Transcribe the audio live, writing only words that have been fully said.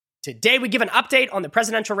Today, we give an update on the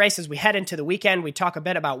presidential race as we head into the weekend. We talk a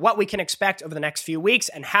bit about what we can expect over the next few weeks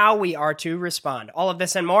and how we are to respond. All of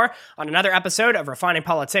this and more on another episode of Refining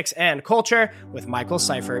Politics and Culture with Michael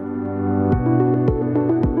Seifert.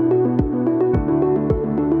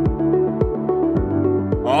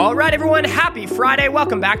 All right, everyone, happy Friday.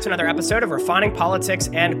 Welcome back to another episode of Refining Politics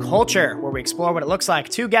and Culture, where we explore what it looks like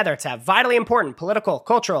together to have vitally important political,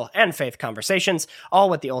 cultural, and faith conversations, all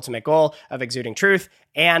with the ultimate goal of exuding truth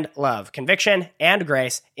and love, conviction and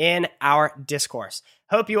grace in our discourse.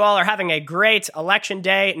 Hope you all are having a great election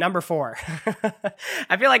day number 4.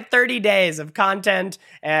 I feel like 30 days of content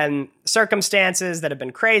and circumstances that have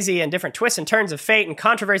been crazy and different twists and turns of fate and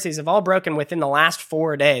controversies have all broken within the last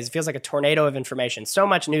 4 days. It feels like a tornado of information. So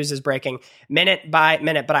much news is breaking minute by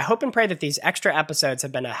minute, but I hope and pray that these extra episodes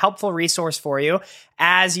have been a helpful resource for you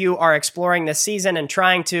as you are exploring this season and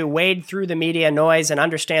trying to wade through the media noise and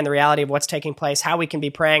understand the reality of what's taking place, how we can be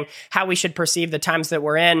praying, how we should perceive the times that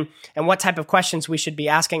we're in, and what type of questions we should be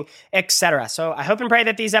asking, etc. So I hope and pray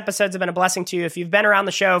that these episodes have been a blessing to you. If you've been around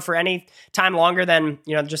the show for any time longer than,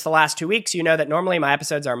 just the last 2 weeks, you know that normally my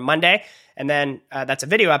episodes are Monday, and then that's a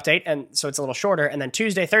video update, and so it's a little shorter, and then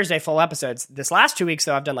Tuesday, Thursday, full episodes. This last 2 weeks,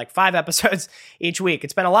 though, I've done like 5 episodes each week.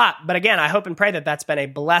 It's been a lot, but again, I hope and pray that that's been a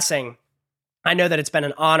blessing. I know that it's been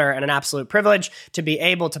an honor and an absolute privilege to be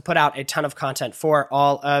able to put out a ton of content for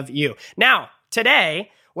all of you. Now, today,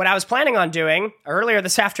 what I was planning on doing earlier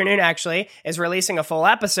this afternoon, actually, is releasing a full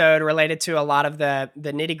episode related to a lot of the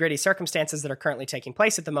nitty-gritty circumstances that are currently taking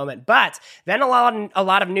place at the moment. But then a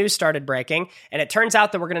lot of news started breaking, and it turns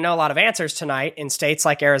out that we're going to know a lot of answers tonight in states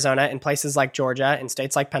like Arizona, in places like Georgia, in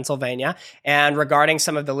states like Pennsylvania, and regarding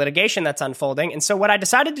some of the litigation that's unfolding. And so what I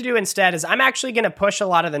decided to do instead is I'm actually going to push a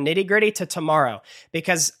lot of the nitty-gritty to tomorrow,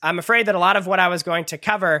 because I'm afraid that a lot of what I was going to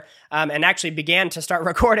cover and actually began to start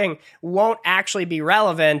recording won't actually be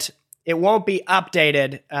relevant. It won't be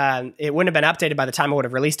updated. It wouldn't have been updated by the time I would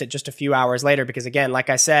have released it just a few hours later, because again,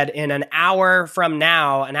 like I said, in an hour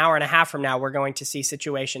and a half from now, we're going to see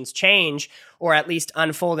situations change or at least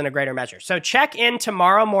unfold in a greater measure. So check in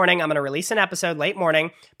tomorrow morning. I'm going to release an episode late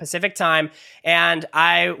morning, Pacific time, and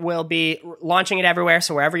I will be launching it everywhere.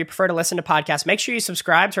 So wherever you prefer to listen to podcasts, make sure you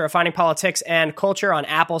subscribe to Refining Politics and Culture on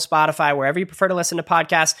Apple, Spotify, wherever you prefer to listen to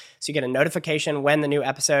podcasts, so you get a notification when the new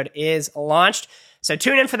episode is launched. So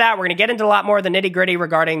tune in for that. We're going to get into a lot more of the nitty-gritty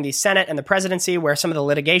regarding the Senate and the presidency, where some of the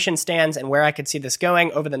litigation stands and where I could see this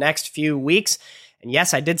going over the next few weeks. And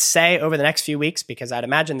yes, I did say over the next few weeks, because I'd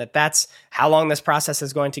imagine that that's how long this process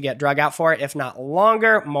is going to get drug out for, if not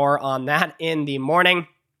longer. More on that in the morning.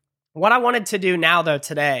 What I wanted to do now, though,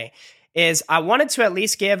 today is I wanted to at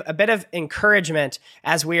least give a bit of encouragement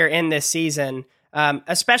as we are in this season,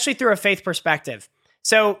 especially through a faith perspective.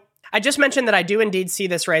 So I just mentioned that I do indeed see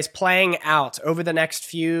this race playing out over the next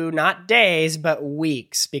few, not days, but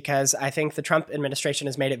weeks, because I think the Trump administration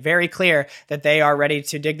has made it very clear that they are ready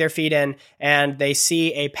to dig their feet in, and they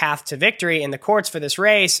see a path to victory in the courts for this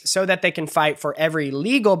race so that they can fight for every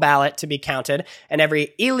legal ballot to be counted and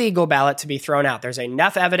every illegal ballot to be thrown out. There's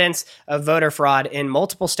enough evidence of voter fraud in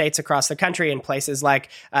multiple states across the country, in places like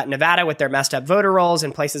Nevada with their messed up voter rolls,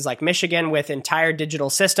 in places like Michigan with entire digital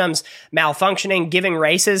systems malfunctioning, giving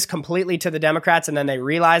races completely to the Democrats, and then they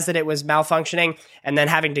realize that it was malfunctioning, and then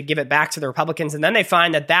having to give it back to the Republicans. And then they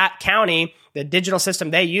find that county, the digital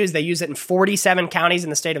system they use it in 47 counties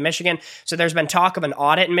in the state of Michigan. So there's been talk of an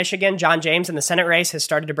audit in Michigan. John James in the Senate race has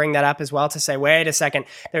started to bring that up as well, to say, wait a second,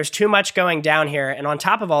 there's too much going down here. And on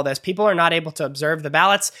top of all this, people are not able to observe the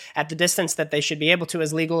ballots at the distance that they should be able to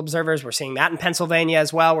as legal observers. We're seeing that in Pennsylvania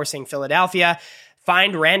as well. We're seeing Philadelphia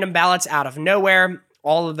find random ballots out of nowhere,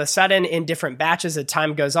 all of a sudden in different batches as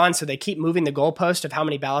time goes on. So they keep moving the goalpost of how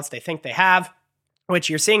many ballots they think they have, which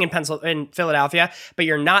you're seeing in Philadelphia, but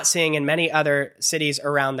you're not seeing in many other cities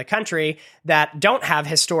around the country that don't have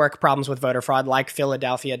historic problems with voter fraud like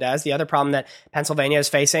Philadelphia does. The other problem that Pennsylvania is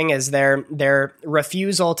facing is their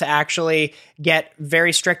refusal to actually get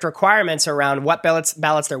very strict requirements around what ballots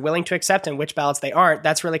they're willing to accept and which ballots they aren't.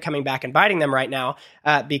 That's really coming back and biting them right now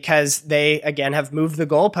because they, again, have moved the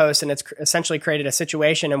goalposts, and it's essentially created a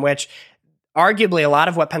situation in which arguably a lot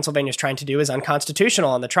of what Pennsylvania is trying to do is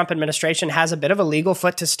unconstitutional, and the Trump administration has a bit of a legal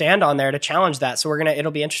foot to stand on there to challenge that. So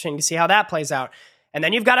it'll be interesting to see how that plays out. And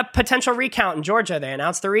then you've got a potential recount in Georgia. They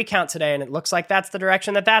announced the recount today, and it looks like that's the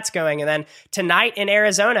direction that's going. And then tonight in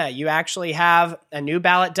Arizona, you actually have a new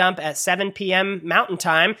ballot dump at 7 p.m. Mountain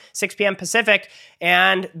Time, 6 p.m. Pacific,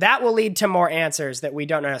 and that will lead to more answers that we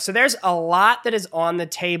don't know. So there's a lot that is on the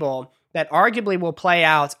table that arguably will play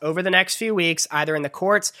out over the next few weeks, either in the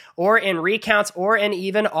courts or in recounts or in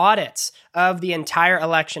even audits of the entire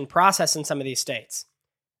election process in some of these states.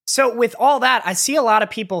 So with all that, I see a lot of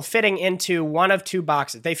people fitting into one of two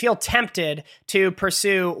boxes. They feel tempted to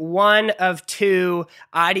pursue one of two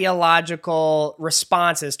ideological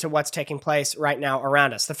responses to what's taking place right now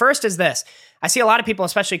around us. The first is this. I see a lot of people,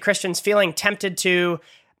 especially Christians, feeling tempted to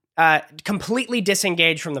completely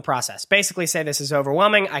disengage from the process. Basically say, this is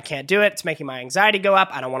overwhelming. I can't do it. It's making my anxiety go up.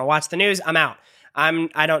 I don't want to watch the news. I'm out.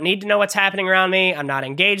 I don't need to know what's happening around me. I'm not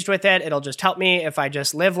engaged with it. It'll just help me if I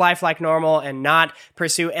just live life like normal and not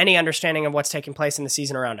pursue any understanding of what's taking place in the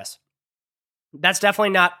season around us. That's definitely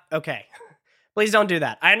not okay. Please don't do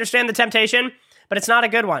that. I understand the temptation, but it's not a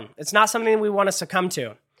good one. It's not something we want to succumb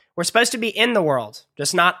to. We're supposed to be in the world,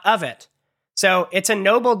 just not of it. So it's a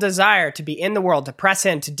noble desire to be in the world, to press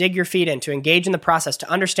in, to dig your feet in, to engage in the process, to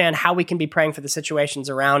understand how we can be praying for the situations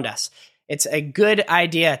around us. It's a good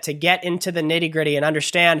idea to get into the nitty-gritty and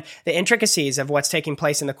understand the intricacies of what's taking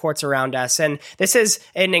place in the courts around us. And this is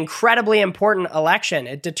an incredibly important election.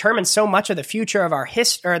 It determines so much of the future of our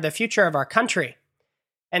history, or the future of our country.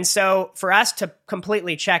 And so for us to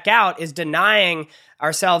completely check out is denying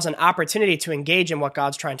ourselves an opportunity to engage in what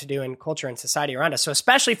God's trying to do in culture and society around us. So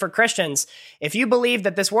especially for Christians, if you believe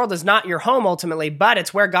that this world is not your home ultimately, but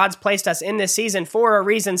it's where God's placed us in this season for a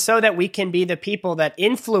reason so that we can be the people that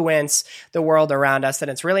influence the world around us, then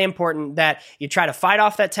it's really important that you try to fight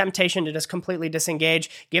off that temptation to just completely disengage.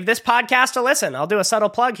 Give this podcast a listen. I'll do a subtle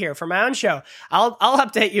plug here for my own show. I'll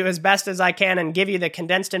update you as best as I can and give you the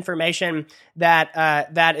condensed information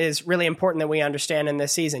that is really important that we understand in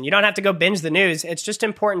this season. You don't have to go binge the news. It's just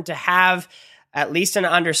important to have at least an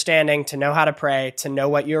understanding, to know how to pray, to know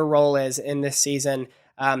what your role is in this season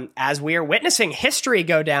as we are witnessing history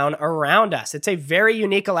go down around us. It's a very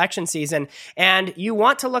unique election season, and you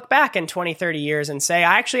want to look back in 20, 30 years and say,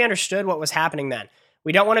 I actually understood what was happening then.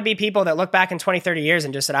 We don't want to be people that look back in 20, 30 years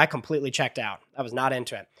and just said, I completely checked out. I was not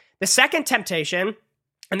into it. The second temptation,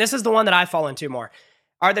 and this is the one that I fall into more,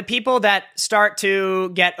 are the people that start to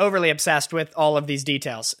get overly obsessed with all of these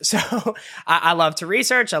details. So I love to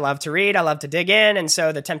research, I love to read, I love to dig in. And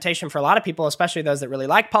so the temptation for a lot of people, especially those that really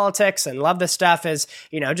like politics and love this stuff, is,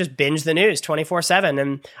 just binge the news 24/7.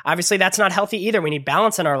 And obviously that's not healthy either. We need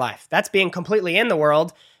balance in our life. That's being completely in the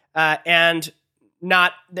world and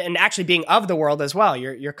actually being of the world as well.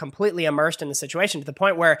 You're completely immersed in the situation to the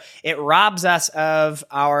point where it robs us of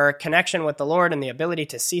our connection with the Lord and the ability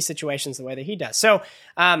to see situations the way that He does. So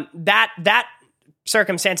that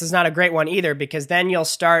circumstance is not a great one either, because then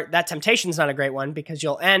that temptation is not a great one, because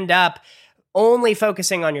you'll end up only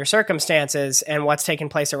focusing on your circumstances and what's taking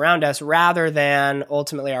place around us rather than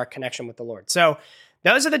ultimately our connection with the Lord. So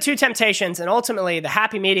those are the two temptations, and ultimately the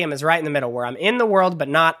happy medium is right in the middle, where I'm in the world but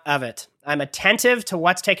not of it. I'm attentive to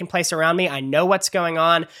what's taking place around me. I know what's going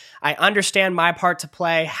on. I understand my part to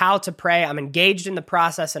play, how to pray. I'm engaged in the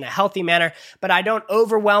process in a healthy manner, but I don't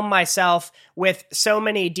overwhelm myself with so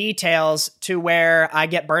many details to where I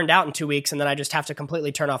get burned out in 2 weeks and then I just have to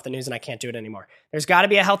completely turn off the news and I can't do it anymore. There's got to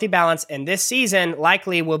be a healthy balance, and this season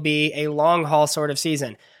likely will be a long haul sort of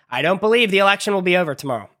season. I don't believe the election will be over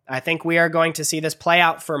tomorrow. I think we are going to see this play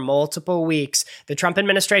out for multiple weeks. The Trump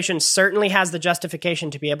administration certainly has the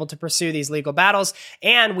justification to be able to pursue these legal battles,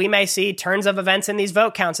 and we may see turns of events in these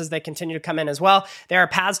vote counts as they continue to come in as well. There are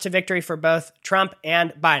paths to victory for both Trump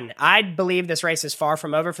and Biden. I believe this race is far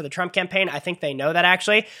from over for the Trump campaign. I think they know that,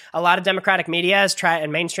 actually. A lot of Democratic media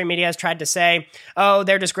and mainstream media has tried to say, oh,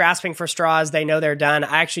 they're just grasping for straws. They know they're done.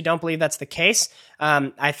 I actually don't believe that's the case.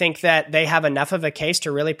 I think that they have enough of a case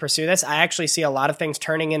to really pursue this. I actually see a lot of things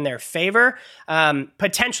turning in their favor,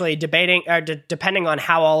 potentially depending on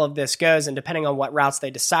how all of this goes and depending on what routes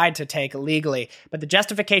they decide to take legally. But the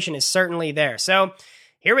justification is certainly there. So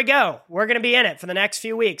here we go. We're going to be in it for the next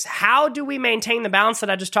few weeks. How do we maintain the balance that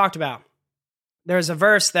I just talked about? There's a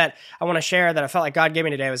verse that I want to share that I felt like God gave me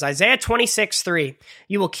today. It was Isaiah 26:3.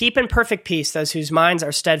 You will keep in perfect peace those whose minds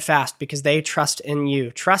are steadfast because they trust in you.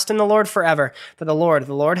 Trust in the Lord forever, for the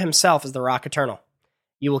Lord himself is the rock eternal.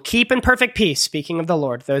 You will keep in perfect peace, speaking of the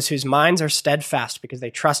Lord, those whose minds are steadfast because they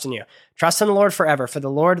trust in you. Trust in the Lord forever, for the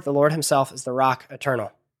Lord himself is the rock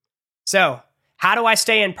eternal. So, how do I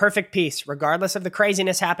stay in perfect peace, regardless of the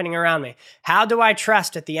craziness happening around me? How do I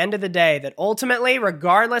trust at the end of the day that ultimately,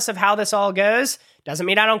 regardless of how this all goes, doesn't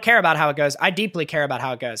mean I don't care about how it goes. I deeply care about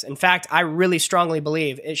how it goes. In fact, I really strongly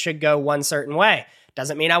believe it should go one certain way.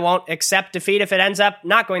 Doesn't mean I won't accept defeat if it ends up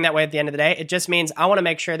not going that way at the end of the day. It just means I want to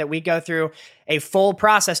make sure that we go through a full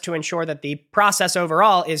process to ensure that the process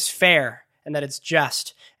overall is fair and that it's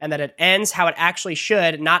just and that it ends how it actually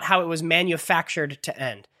should, not how it was manufactured to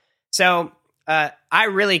end. So, I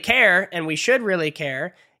really care, and we should really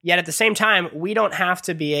care, Yet at the same time, we don't have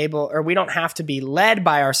to be led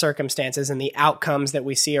by our circumstances and the outcomes that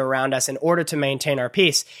we see around us in order to maintain our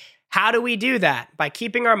peace. How do we do that? By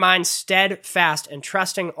keeping our minds steadfast and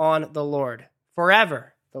trusting on the Lord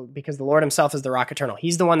forever, because the Lord himself is the rock eternal.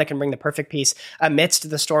 He's the one that can bring the perfect peace amidst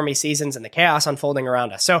the stormy seasons and the chaos unfolding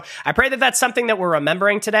around us. So I pray that that's something that we're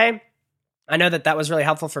remembering today. I know that was really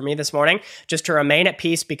helpful for me this morning, just to remain at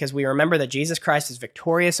peace because we remember that Jesus Christ is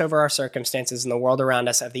victorious over our circumstances and the world around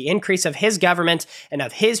us. Of the increase of his government and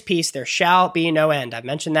of his peace, there shall be no end. I've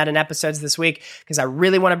mentioned that in episodes this week because I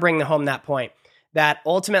really want to bring home that point. That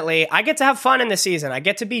ultimately, I get to have fun in this season. I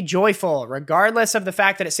get to be joyful, regardless of the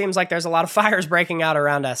fact that it seems like there's a lot of fires breaking out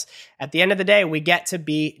around us. At the end of the day, we get to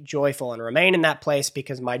be joyful and remain in that place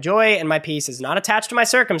because my joy and my peace is not attached to my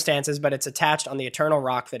circumstances, but it's attached on the eternal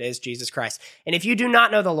rock that is Jesus Christ. And if you do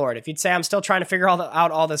not know the Lord, if you'd say, I'm still trying to figure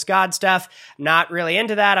out all this God stuff, not really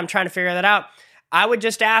into that, I'm trying to figure that out, I would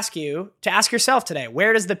just ask you to ask yourself today,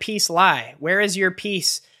 where does the peace lie? Where is your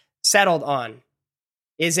peace settled on?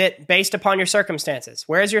 Is it based upon your circumstances?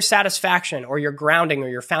 Where is your satisfaction or your grounding or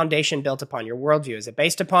your foundation built upon, your worldview? Is it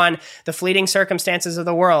based upon the fleeting circumstances of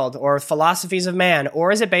the world or philosophies of man?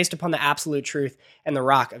 Or is it based upon the absolute truth and the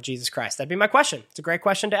rock of Jesus Christ? That'd be my question. It's a great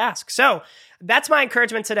question to ask. So that's my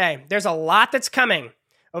encouragement today. There's a lot that's coming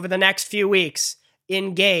over the next few weeks.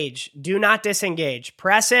 Engage. Do not disengage.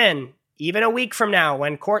 Press in. Even a week from now,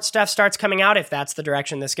 when court stuff starts coming out, if that's the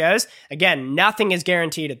direction this goes, again, nothing is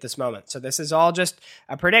guaranteed at this moment. So this is all just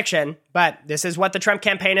a prediction, but this is what the Trump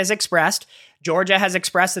campaign has expressed. Georgia has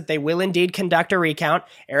expressed that they will indeed conduct a recount.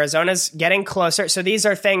 Arizona's getting closer. So these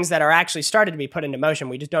are things that are actually started to be put into motion.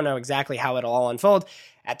 We just don't know exactly how it'll all unfold.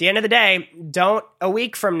 At the end of the day, don't a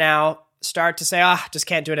week from now start to say, just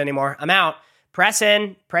can't do it anymore. I'm out. Press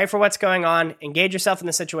in, pray for what's going on, engage yourself in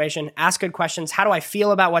the situation, ask good questions. How do I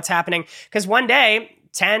feel about what's happening? Because one day,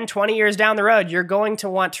 10, 20 years down the road, you're going to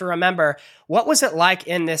want to remember, what was it like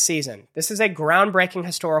in this season? This is a groundbreaking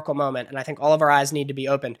historical moment, and I think all of our eyes need to be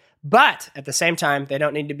opened. But at the same time, they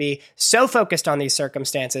don't need to be so focused on these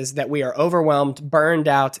circumstances that we are overwhelmed, burned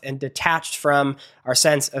out, and detached from our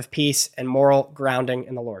sense of peace and moral grounding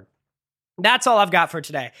in the Lord. That's all I've got for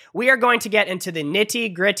today. We are going to get into the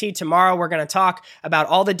nitty-gritty tomorrow. We're going to talk about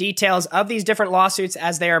all the details of these different lawsuits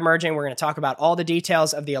as they are emerging. We're going to talk about all the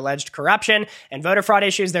details of the alleged corruption and voter fraud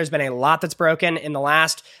issues. There's been a lot that's broken in the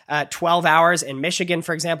last 12 hours in Michigan,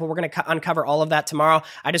 for example. We're going to uncover all of that tomorrow.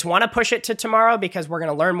 I just want to push it to tomorrow because we're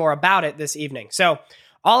going to learn more about it this evening. So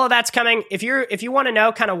all of that's coming. If you want to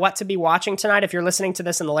know kind of what to be watching tonight, if you're listening to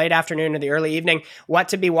this in the late afternoon or the early evening, what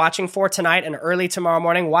to be watching for tonight and early tomorrow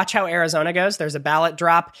morning, watch how Arizona goes. There's a ballot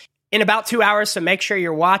drop in about 2 hours, so make sure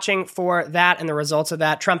you're watching for that and the results of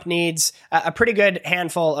that. Trump needs a pretty good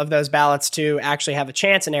handful of those ballots to actually have a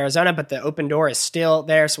chance in Arizona, but the open door is still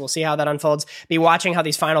there, so we'll see how that unfolds. Be watching how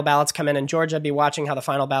these final ballots come in Georgia. Be watching how the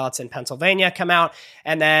final ballots in Pennsylvania come out,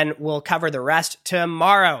 and then we'll cover the rest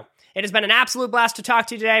tomorrow. It has been an absolute blast to talk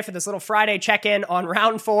to you today for this little Friday check-in on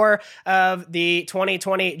round 4 of the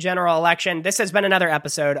 2020 general election. This has been another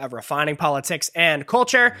episode of Refining Politics and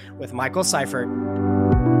Culture with Michael Seifert.